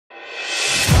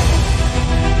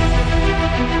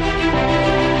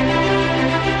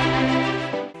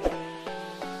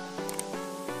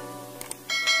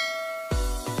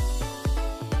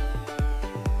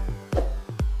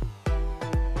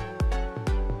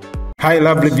Hi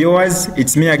lovely viewers,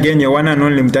 it's me again, your one and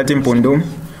only Mutati Mpundu.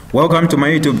 Welcome to my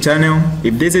YouTube channel.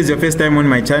 If this is your first time on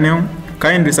my channel,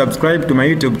 kindly subscribe to my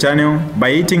YouTube channel by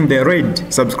hitting the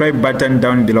red subscribe button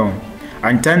down below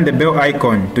and turn the bell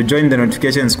icon to join the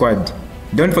notification squad.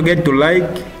 Don't forget to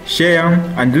like, share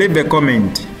and leave a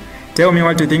comment. Tell me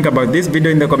what you think about this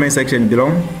video in the comment section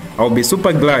below. I'll be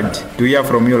super glad to hear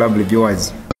from you lovely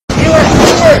viewers.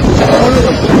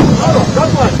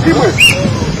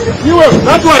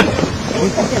 That one.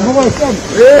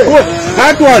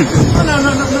 That one.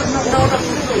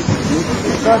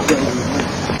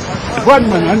 One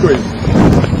man, Android.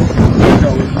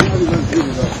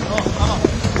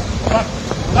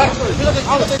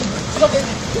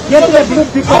 Get the blue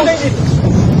people.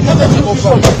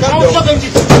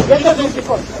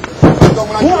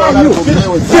 Who are you?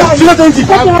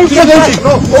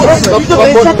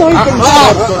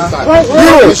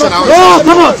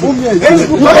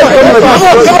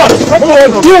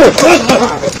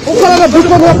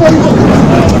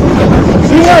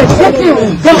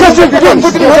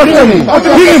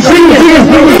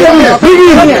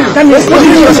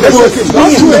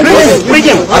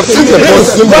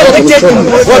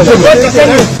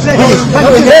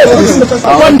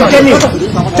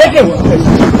 Take him.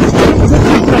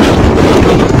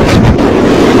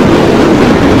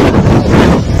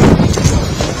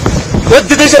 What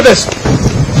did they say this?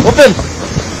 Open.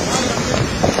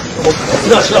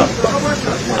 Slow.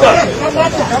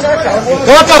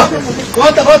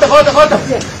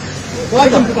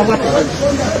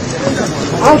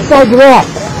 Outside the door.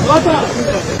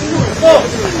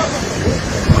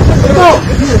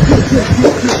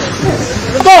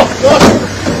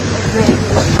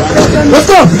 Let's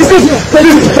go.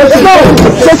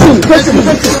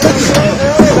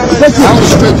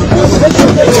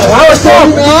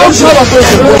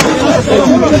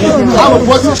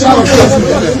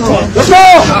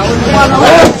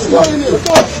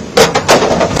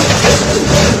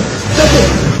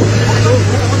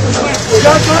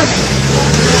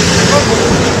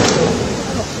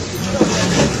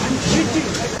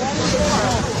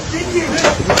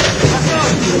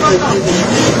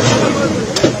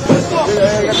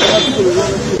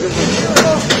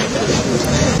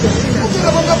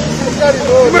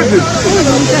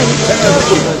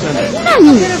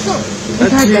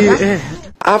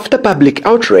 After public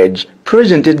outrage,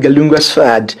 President Edgar Lungu's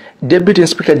fired Deputy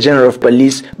Inspector General of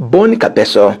Police Boni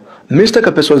Kapeso. Mr.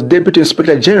 Kapeso was Deputy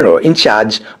Inspector General in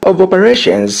charge of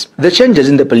operations. The changes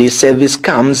in the police service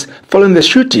comes following the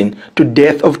shooting to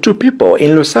death of 2 people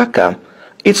in Lusaka.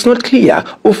 It's not clear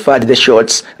who fired the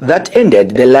shots that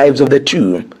ended the lives of the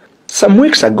 2. Some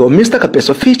weeks ago, Mr.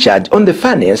 Kapeso featured on the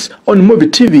Furnace on Movie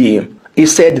TV. He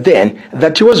said then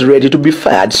that he was ready to be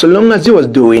fired so long as he was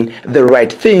doing the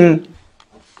right thing.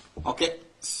 Okay,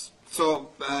 so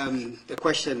the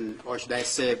question, or should I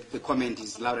say the comment,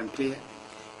 is loud and clear.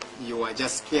 You are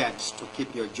just scared to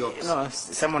keep your jobs. No,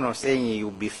 someone was saying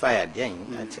you'll be fired, yeah,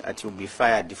 that you'll be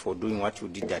fired for doing what you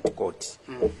did at court.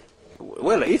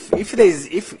 Well, if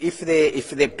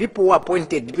the people who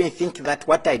appointed me think that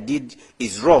what I did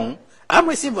is wrong, I'm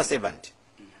a civil servant.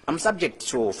 I'm subject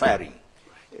to firing.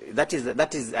 That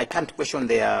is I can't question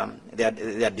their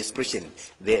discretion.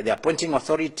 The appointing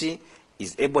authority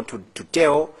is able to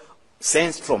tell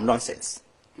sense from nonsense.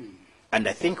 And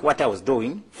I think what I was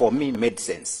doing for me made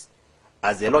sense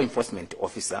as a law enforcement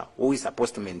officer who is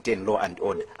supposed to maintain law and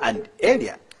order. And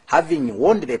earlier, having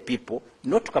warned the people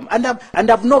not to come, and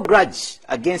I've no grudge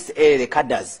against the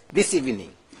cadres this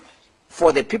evening.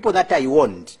 For the people that I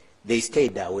warned, they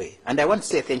stayed away. And I want to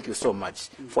say thank you so much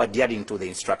for adhering to the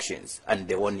instructions and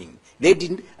the warning. They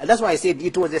didn't, and that's why I said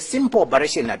it was a simple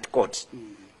operation at court,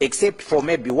 except for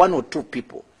maybe 1 or 2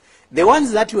 people. The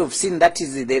ones that we have seen, that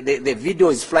is the video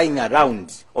is flying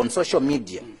around on social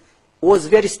media, was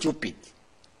very stupid,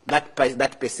 that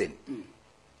person.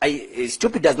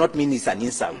 Stupid does not mean it's an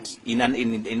insult. In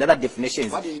other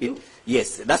definitions,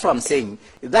 yes, that's what I'm saying.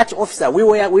 That officer, we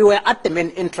were at the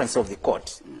main entrance of the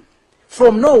court.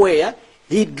 From nowhere,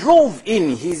 he drove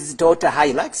in his Toyota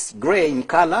Hilux, grey in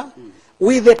color,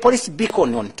 with a police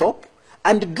beacon on top,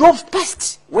 and drove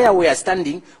past where we are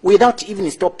standing without even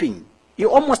stopping. He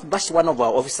almost bashed one of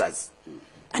our officers.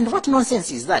 And what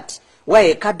nonsense is that? Why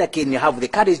a cadre can have the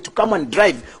courage to come and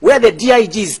drive where the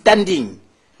DIG is standing?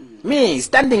 Me,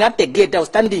 standing at the gate, I was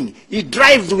standing. He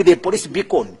drives with a police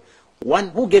beacon. One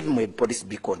who gave him a police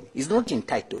beacon is not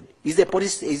entitled. He's a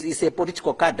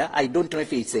political cadre. I don't know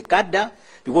if it's a cadre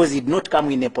because he did not come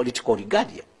in a political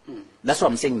regard here. That's what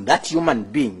I'm saying. That human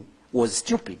being was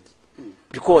stupid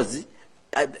because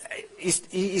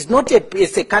It's not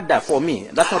it's a cadre for me.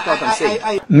 That's not what I'm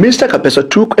saying. Mr. Kapeso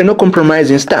took a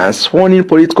no-compromising stance, warning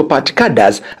political party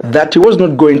cadres that he was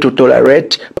not going to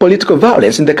tolerate political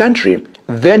violence in the country.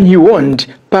 Then he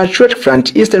warned Patriot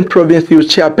Front Eastern Province Youth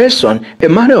Chairperson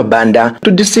Emmanuel Banda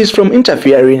to desist from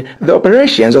interfering in the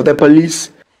operations of the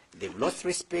police. They've lost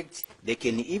respect. They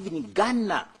can even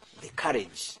garner the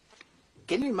courage.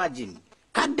 Can you imagine?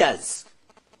 Cadres,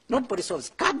 not police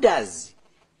officers, cadres.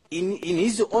 In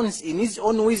his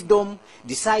own wisdom,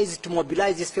 decides to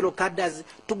mobilize his fellow cadres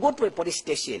to go to a police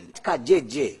station.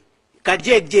 KJJ,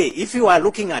 if you are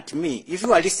looking at me, if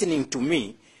you are listening to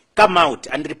me, come out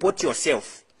and report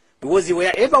yourself. Because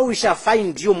wherever we shall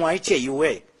find you, Mwaiche, you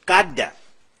were, cadre,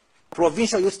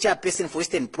 provincial youth chairperson for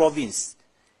Eastern Province,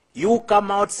 you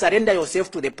come out, surrender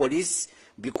yourself to the police,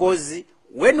 because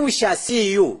when we shall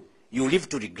see you, you live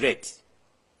to regret.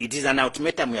 It is an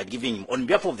ultimatum we are giving him, on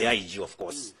behalf of the IG, of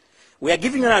course. We are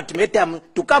giving an ultimatum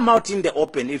to come out in the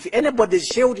open. If anybody is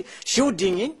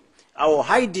shielding or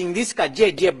hiding this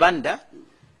KJJ Banda,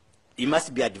 he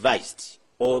must be advised,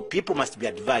 or people must be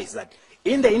advised that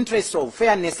in the interest of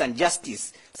fairness and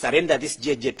justice, surrender this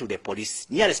JJ to the police,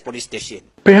 nearest police station.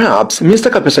 Perhaps Mr.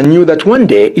 Kapeso knew that one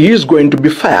day he is going to be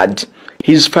fired.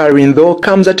 His firing, though,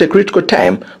 comes at a critical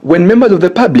time when members of the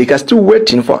public are still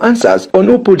waiting for answers on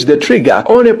who puts the trigger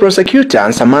on a prosecutor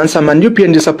and Samansam and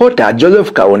UPND supporter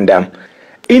Joseph Kaunda.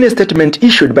 In a statement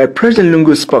issued by President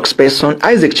Lungu's spokesperson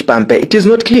Isaac Chipampe, it is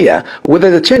not clear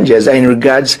whether the changes are in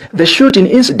regards the shooting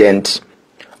incident.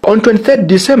 On 23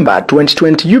 December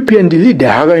 2020, UPND leader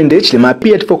Hakainde Hichilema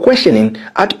appeared for questioning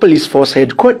at police force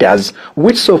headquarters,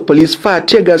 which saw police fire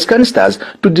tear gas canisters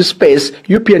to disperse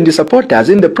UPND supporters.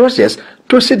 In the process,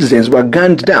 2 citizens were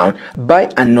gunned down by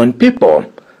unknown people.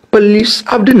 Police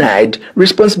have denied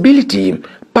responsibility.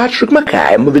 Patrick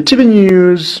Mackay, Movie TV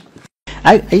News.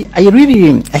 I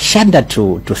really shudder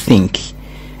to think,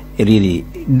 really,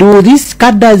 do these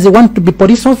cadres want to be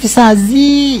police officers?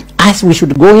 As we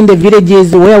should go in the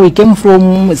villages where we came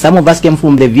from, some of us came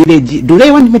from the village. Do they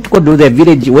want me to go to the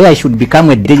village where I should become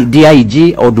a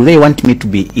DIG, or do they want me to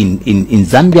be in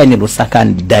Zambia and Lusaka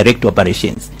and direct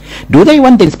operations? Do they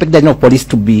want the inspector of police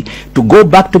to go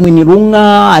back to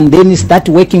Minirunga and then start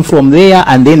working from there,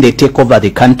 and then they take over the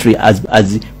country as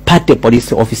party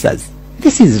police officers?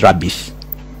 This is rubbish.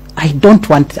 I don't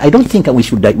think we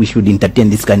should entertain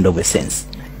this kind of a sense.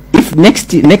 If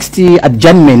next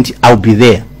adjournment, I'll be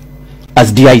there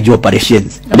as DIG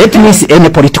operations. Okay. Let me see any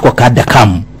political cadre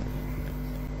come.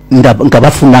 Let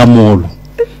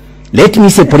me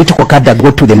see political cadre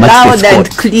go to the magistrate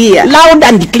court. Loud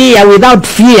and clear, without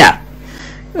fear.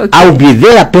 Okay. I'll be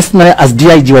there personally as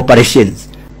DIG operations.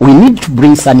 We need to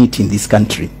bring sanity in this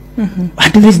country. And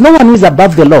there is no one who is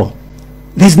above the law.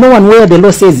 There's no one where the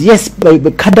law says, yes,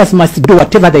 cadres must do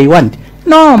whatever they want.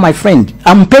 No, my friend,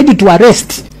 I'm paid to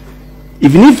arrest.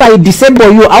 Even if I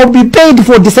disable you, I'll be paid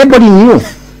for disabling you.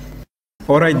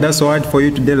 Alright, that's all for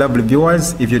you today, lovely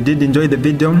viewers. If you did enjoy the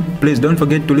video, please don't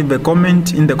forget to leave a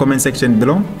comment in the comment section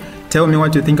below. Tell me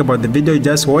what you think about the video you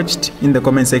just watched in the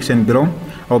comment section below.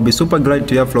 I'll be super glad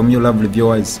to hear from you, lovely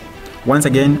viewers. Once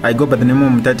again, I go by the name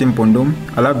of Mutati Mpundu.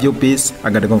 I love you, peace, I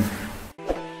gotta go.